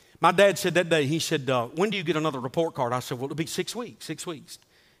 My dad said that day, he said, when do you get another report card? I said, well, it'll be 6 weeks, 6 weeks.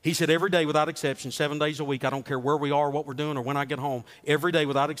 He said, every day without exception, 7 days a week, I don't care where we are, what we're doing, or when I get home, every day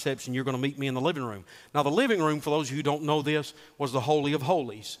without exception, you're going to meet me in the living room. Now, the living room, for those of you who don't know this, was the Holy of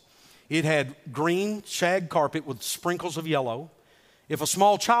Holies. It had green shag carpet with sprinkles of yellow. If a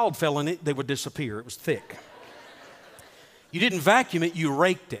small child fell in it, they would disappear. It was thick. You didn't vacuum it, you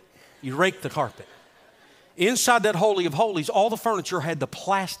raked it. You raked the carpet. Inside that Holy of Holies, all the furniture had the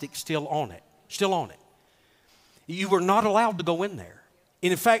plastic still on it. You were not allowed to go in there.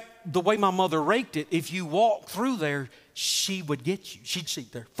 And in fact, the way my mother raked it, if you walked through there, she would get you. She'd see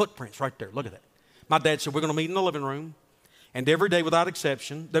their footprints right there. Look at that. My dad said, we're going to meet in the living room. And every day without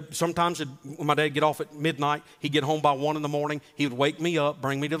exception, sometimes when my dad would get off at midnight, he'd get home by 1 in the morning. He would wake me up,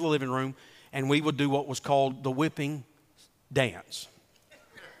 bring me to the living room, and we would do what was called the whipping dance.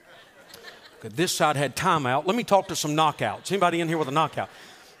 This side had timeout. Let me talk to some knockouts. Anybody in here with a knockout?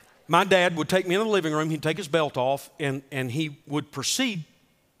 My dad would take me in the living room. He'd take his belt off, and he would proceed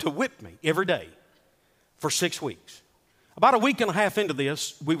to whip me every day for 6 weeks. About a week and a half into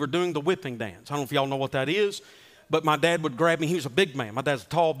this, we were doing the whipping dance. I don't know if y'all know what that is, but my dad would grab me. He was a big man. My dad's a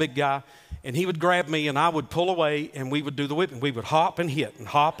tall, big guy, and he would grab me, and I would pull away, and we would do the whipping. We would hop and hit and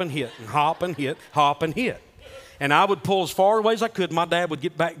hop and hit and hop and hit, hop and hit. And I would pull as far away as I could. My dad would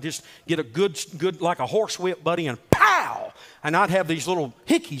get back, just get a good like a horse whip, buddy, and pow! And I'd have these little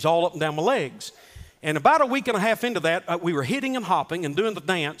hickeys all up and down my legs. And about a week and a half into that, we were hitting and hopping and doing the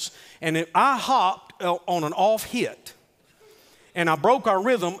dance, and I hopped on an off hit. And I broke our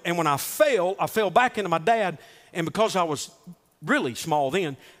rhythm, and when I fell back into my dad, and because I was really small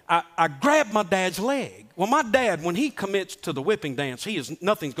then, I grabbed my dad's leg. Well, my dad, when he commits to the whipping dance,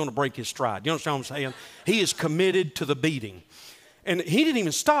 nothing's going to break his stride. You understand what I'm saying? He is committed to the beating. And he didn't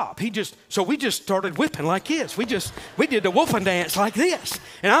even stop. So we just started whipping like this. We did the whooping dance like this.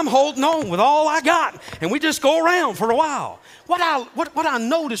 And I'm holding on with all I got. And we just go around for a while. What I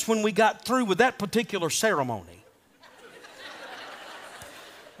noticed when we got through with that particular ceremony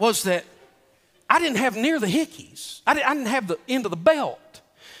was that I didn't have near the hickeys. I didn't have the end of the belt.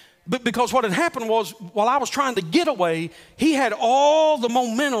 But because what had happened was, while I was trying to get away, he had all the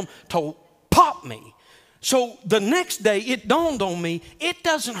momentum to pop me. So the next day, it dawned on me, it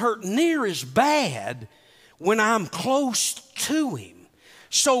doesn't hurt near as bad when I'm close to him.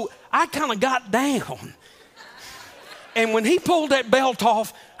 So I kind of got down. And when he pulled that belt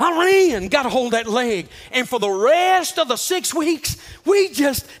off, I ran, got a hold of that leg. And for the rest of the 6 weeks, we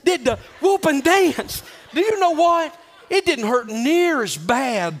just did the whooping dance. Do you know what? It didn't hurt near as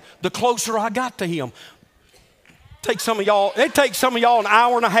bad the closer I got to him. It takes some of y'all an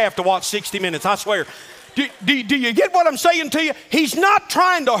hour and a half to watch 60 Minutes, I swear. Do you get what I'm saying to you? He's not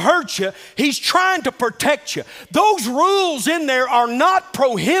trying to hurt you. He's trying to protect you. Those rules in there are not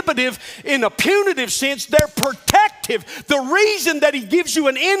prohibitive in a punitive sense. They're protective. The reason that he gives you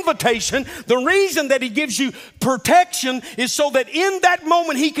an invitation, the reason that he gives you protection is so that in that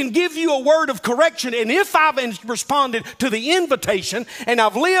moment he can give you a word of correction. And if I've responded to the invitation and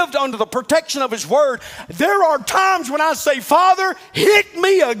I've lived under the protection of his word, there are times when I say, Father, hit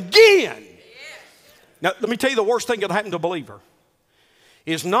me again. Now, let me tell you the worst thing that happened to a believer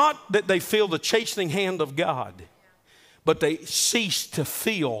is not that they feel the chastening hand of God, but they cease to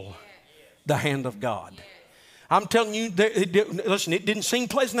feel the hand of God. I'm telling you, listen, it didn't seem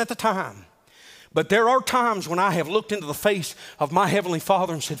pleasant at the time. But there are times when I have looked into the face of my Heavenly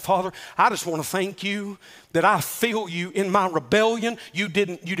Father and said, Father, I just want to thank you that I feel you in my rebellion. You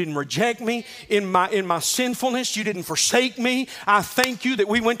didn't reject me in my sinfulness. You didn't forsake me. I thank you that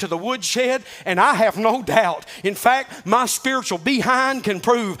we went to the woodshed, and I have no doubt. In fact, my spiritual behind can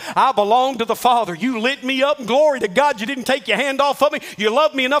prove I belong to the Father. You lit me up, and glory to God, you didn't take your hand off of me. You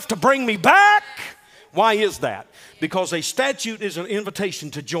loved me enough to bring me back. Why is that? Because a statute is an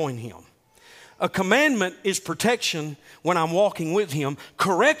invitation to join Him. A commandment is protection when I'm walking with Him.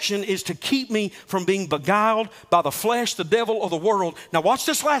 Correction is to keep me from being beguiled by the flesh, the devil, or the world. Now watch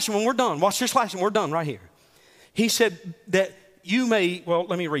this last one when we're done. Watch this last one. We're done right here. He said that you may, well,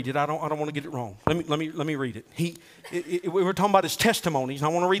 let me read it. I don't want to get it wrong. Let me read it. We were talking about his testimonies, and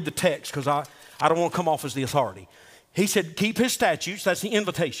I want to read the text because I don't want to come off as the authority. He said, keep his statutes, that's the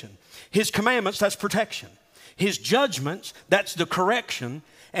invitation. His commandments, that's protection. His judgments, that's the correction.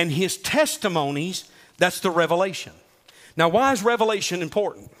 And his testimonies, that's the revelation. Now, why is revelation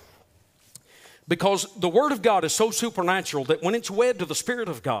important? Because the Word of God is so supernatural that when it's wed to the Spirit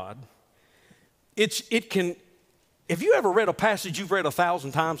of God, it can. Have you ever read a passage you've read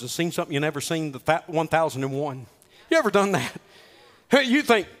 1,000 times and seen something you've never seen the 1,001? You ever done that? You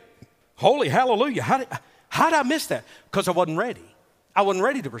think, holy hallelujah, how did I miss that? Because I wasn't ready. I wasn't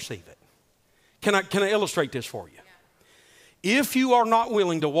ready to receive it. Can I illustrate this for you? If you are not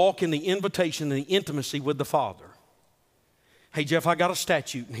willing to walk in the invitation and the intimacy with the Father, hey, Jeff, I got a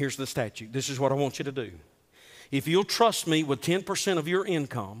statute, and here's the statute. This is what I want you to do. If you'll trust me with 10% of your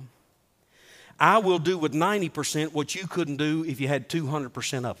income, I will do with 90% what you couldn't do if you had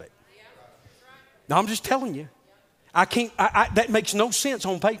 200% of it. Now, I'm just telling you. That makes no sense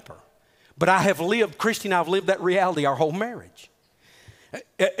on paper. But I have lived, Christy and I have lived that reality our whole marriage.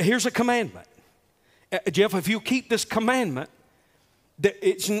 Here's a commandment. Jeff, if you keep this commandment,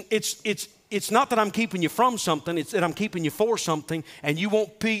 it's not that I'm keeping you from something, it's that I'm keeping you for something, and you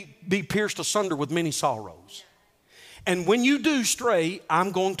won't be pierced asunder with many sorrows. And when you do stray,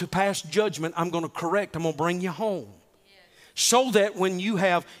 I'm going to pass judgment. I'm going to correct. I'm going to bring you home. So that when you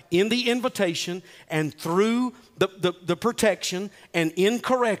have in the invitation and through the protection and in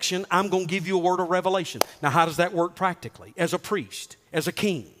correction, I'm going to give you a word of revelation. Now, how does that work practically? As a priest, as a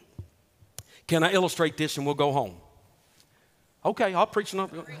king. Can I illustrate this and we'll go home? Okay, I'll preach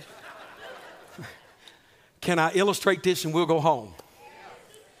another. Can I illustrate this and we'll go home?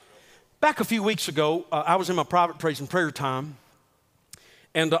 Back a few weeks ago, I was in my private praise and prayer time.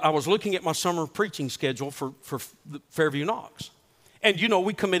 And I was looking at my summer preaching schedule for Fairview Knox. And, you know,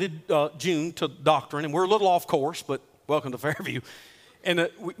 we committed June to doctrine, and we're a little off course, but welcome to Fairview. And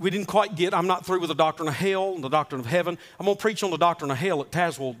we didn't quite get, I'm not through with the doctrine of hell and the doctrine of heaven. I'm going to preach on the doctrine of hell at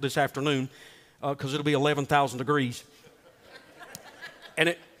Tazewell this afternoon because it'll be 11,000 degrees.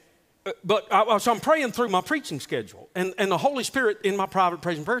 And so I'm praying through my preaching schedule. And the Holy Spirit in my private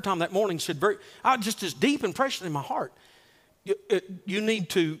praise and prayer time that morning said, just this deep impression in my heart. You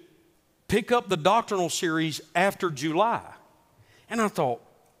need to pick up the doctrinal series after July. And I thought,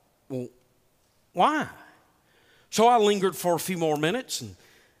 well, why? So I lingered for a few more minutes, and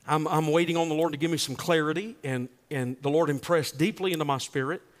I'm waiting on the Lord to give me some clarity, and the Lord impressed deeply into my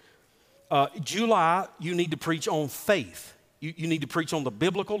spirit. July, you need to preach on faith. You need to preach on the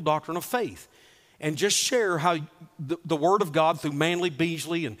biblical doctrine of faith. And just share how the Word of God through Manly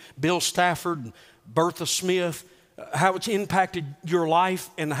Beasley and Bill Stafford and Bertha Smith, how it's impacted your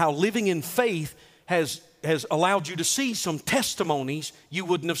life and how living in faith has allowed you to see some testimonies you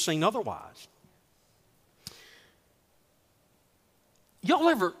wouldn't have seen otherwise. Y'all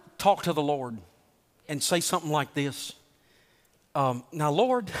ever talk to the Lord and say something like this? Now,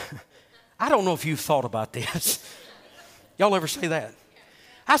 Lord, I don't know if you've thought about this. Y'all ever say that?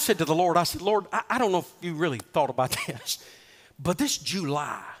 I said to the Lord, Lord, I don't know if you really thought about this, but this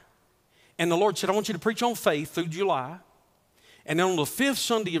July, and the Lord said, I want you to preach on faith through July. And then on the 5th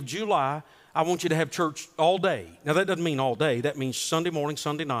Sunday of July, I want you to have church all day. Now, that doesn't mean all day. That means Sunday morning,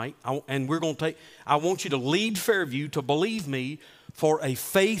 Sunday night. I want you to lead Fairview to believe me for a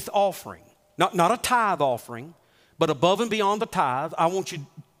faith offering. Not a tithe offering, but above and beyond the tithe. I want you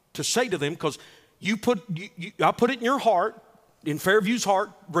to say to them, because I put it in your heart, in Fairview's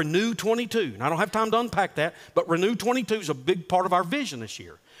heart, Renew 22. And I don't have time to unpack that, but Renew 22 is a big part of our vision this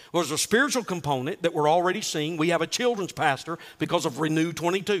year. Well, there's a spiritual component that we're already seeing. We have a children's pastor because of Renew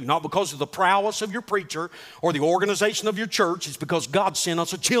 22. Not because of the prowess of your preacher or the organization of your church. It's because God sent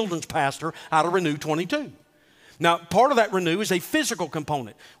us a children's pastor out of Renew 22. Now, part of that Renew is a physical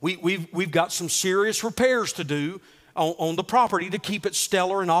component. We've got some serious repairs to do on the property to keep it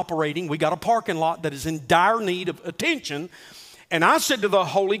stellar and operating. We got a parking lot that is in dire need of attention. And I said to the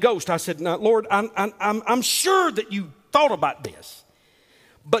Holy Ghost, I said, now, Lord, I'm sure that you thought about this.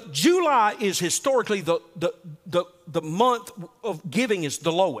 But July is historically the month of giving is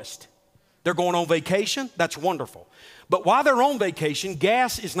the lowest. They're going on vacation. That's wonderful. But while they're on vacation,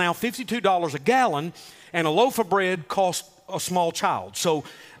 gas is now $52 a gallon, and a loaf of bread costs a small child. So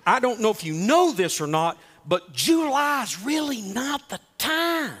I don't know if you know this or not, but July is really not the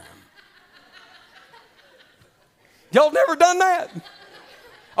time. Y'all never done that?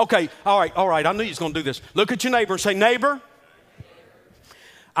 Okay, all right. I knew you was going to do this. Look at your neighbor and say, neighbor,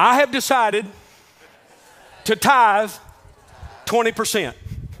 I have decided to tithe 20%.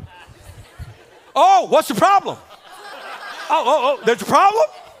 Oh, what's the problem? Oh, there's a problem?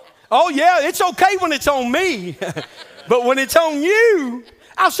 Oh, yeah, it's okay when it's on me. But when it's on you,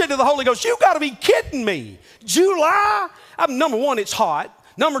 I said to the Holy Ghost, you got to be kidding me. July? Number one, it's hot.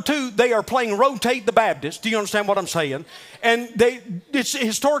 Number two, they are playing Rotate the Baptist. Do you understand what I'm saying? And it's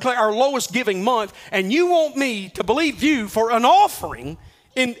historically our lowest giving month. And you want me to believe you for an offering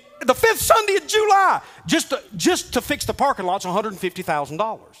in the 5th Sunday of July, just to fix the parking lots,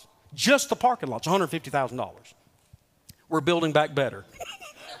 $150,000. Just the parking lots, $150,000. We're building back better.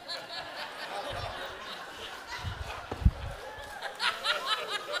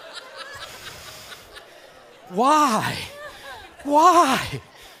 Why?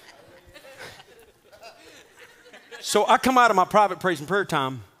 So I come out of my private praise and prayer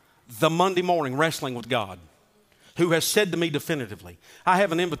time the Monday morning wrestling with God, who has said to me definitively, I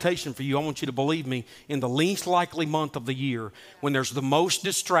have an invitation for you. I want you to believe me in the least likely month of the year when there's the most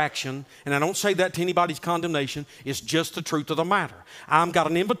distraction, and I don't say that to anybody's condemnation, it's just the truth of the matter. I've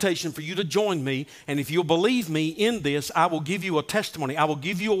got an invitation for you to join me, and if you'll believe me in this, I will give you a testimony. I will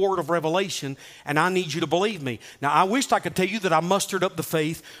give you a word of revelation, and I need you to believe me. Now, I wished I could tell you that I mustered up the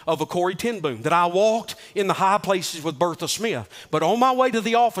faith of a Corey Ten Boom, that I walked in the high places with Bertha Smith, but on my way to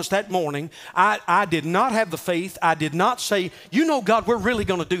the office that morning, I did not have the faith. I did not say, you know, God, we're really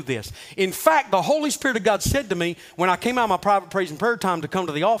going to do this. In fact, the Holy Spirit of God said to me when I came out of my private praise and prayer time to come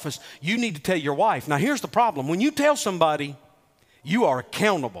to the office, you need to tell your wife. Now, here's the problem. When you tell somebody, you are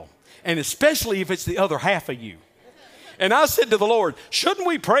accountable, and especially if it's the other half of you. And I said to the Lord, shouldn't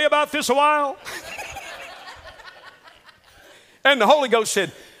we pray about this a while? And the Holy Ghost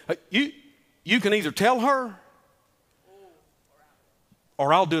said, you can either tell her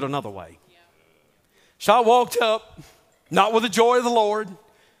or I'll do it another way. So I walked up, not with the joy of the Lord.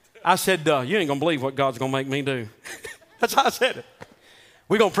 I said, you ain't going to believe what God's going to make me do. That's how I said it.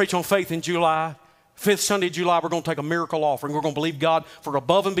 We're going to preach on faith in July. 5th Sunday of July, we're going to take a miracle offering. We're going to believe God for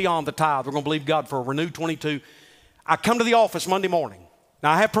above and beyond the tithe. We're going to believe God for a renewed 22. I come to the office Monday morning.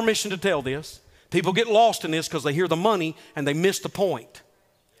 Now, I have permission to tell this. People get lost in this because they hear the money and they miss the point.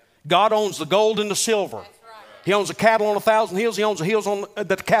 God owns the gold and the silver. He owns the cattle on 1,000 hills. He owns the hills that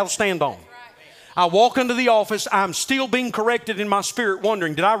the cattle stand on. I walk into the office. I'm still being corrected in my spirit,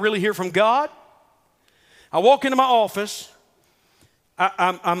 wondering, did I really hear from God? I walk into my office.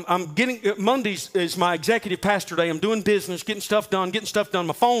 I'm getting, Mondays is my executive pastor day. I'm doing business, getting stuff done.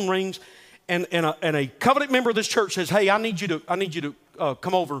 My phone rings, and a covenant member of this church says, hey, I need you to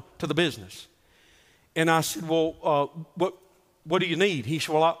come over to the business. And I said, well, what do you need? He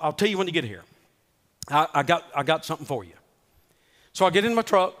said, well, I'll tell you when you get here. I got something for you. So I get in my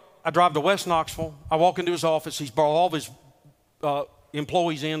truck. I drive to West Knoxville. I walk into his office. He's brought all of his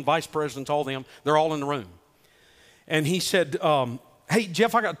employees in, vice presidents, all of them. They're all in the room. And he said, hey,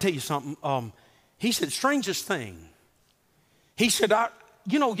 Jeff, I got to tell you something. He said, strangest thing. He said,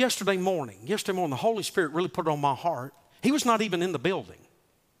 yesterday morning, the Holy Spirit really put it on my heart. He was not even in the building.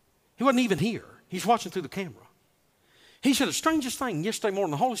 He wasn't even here. He's watching through the camera. He said, the strangest thing, yesterday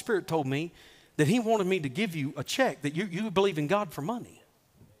morning, the Holy Spirit told me that he wanted me to give you a check, that you believe in God for money.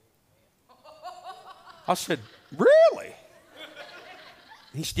 I said, really?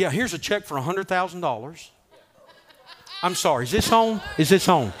 He said, yeah, here's a check for $100,000. I'm sorry, is this on? Is this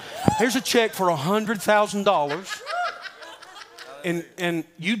on? Here's a check for $100,000. And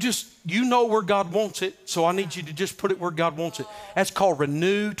you know where God wants it, so I need you to just put it where God wants it. That's called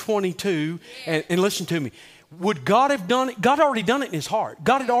Renew 22. And listen to me. Would God have done it? God had already done it in his heart.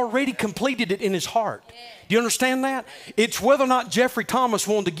 God had already completed it in his heart. Do you understand that? It's whether or not Jeffrey Thomas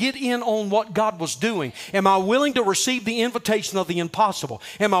wanted to get in on what God was doing. Am I willing to receive the invitation of the impossible?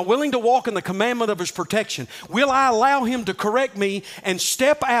 Am I willing to walk in the commandment of his protection? Will I allow him to correct me and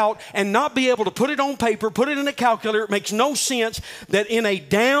step out and not be able to put it on paper, put it in a calculator? It makes no sense that in a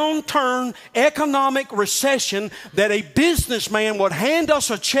downturn economic recession that a businessman would hand us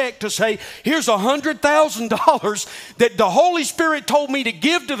a check to say, here's $100,000 that the Holy Spirit told me to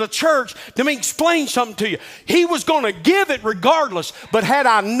give to the church. Let me explain something to you. He was going to give it regardless, but had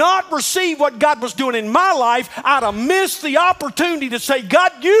I not received what God was doing in my life, I'd have missed the opportunity to say,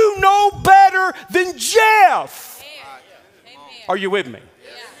 God, you know better than Jeff. Amen. Are you with me?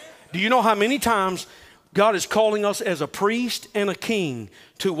 Yeah. Do you know how many times God is calling us as a priest and a king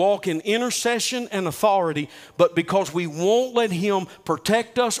to walk in intercession and authority, but because we won't let him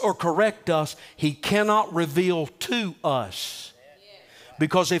protect us or correct us, he cannot reveal to us.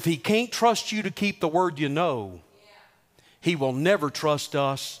 Because if he can't trust you to keep the word you know, he will never trust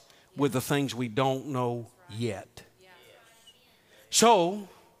us with the things we don't know yet. So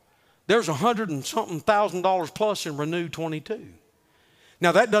there's $100 and something thousand plus in Renew 22.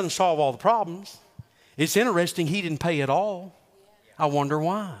 Now that doesn't solve all the problems. It's interesting he didn't pay at all. I wonder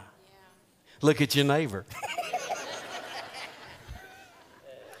why. Look at your neighbor.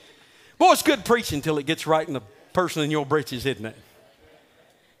 Boy, it's good preaching until it gets right in the person in your britches, isn't it?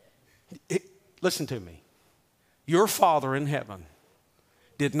 Listen to me. Your Father in heaven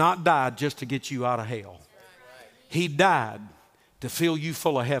did not die just to get you out of hell. He died to fill you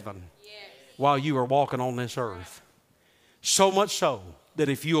full of heaven while you are walking on this earth. So much so that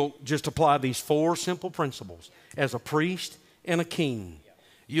if you'll just apply these 4 simple principles as a priest and a king,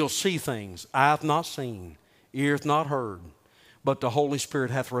 you'll see things eye hath not seen, ear hath not heard, but the Holy Spirit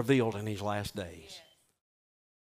hath revealed in these last days.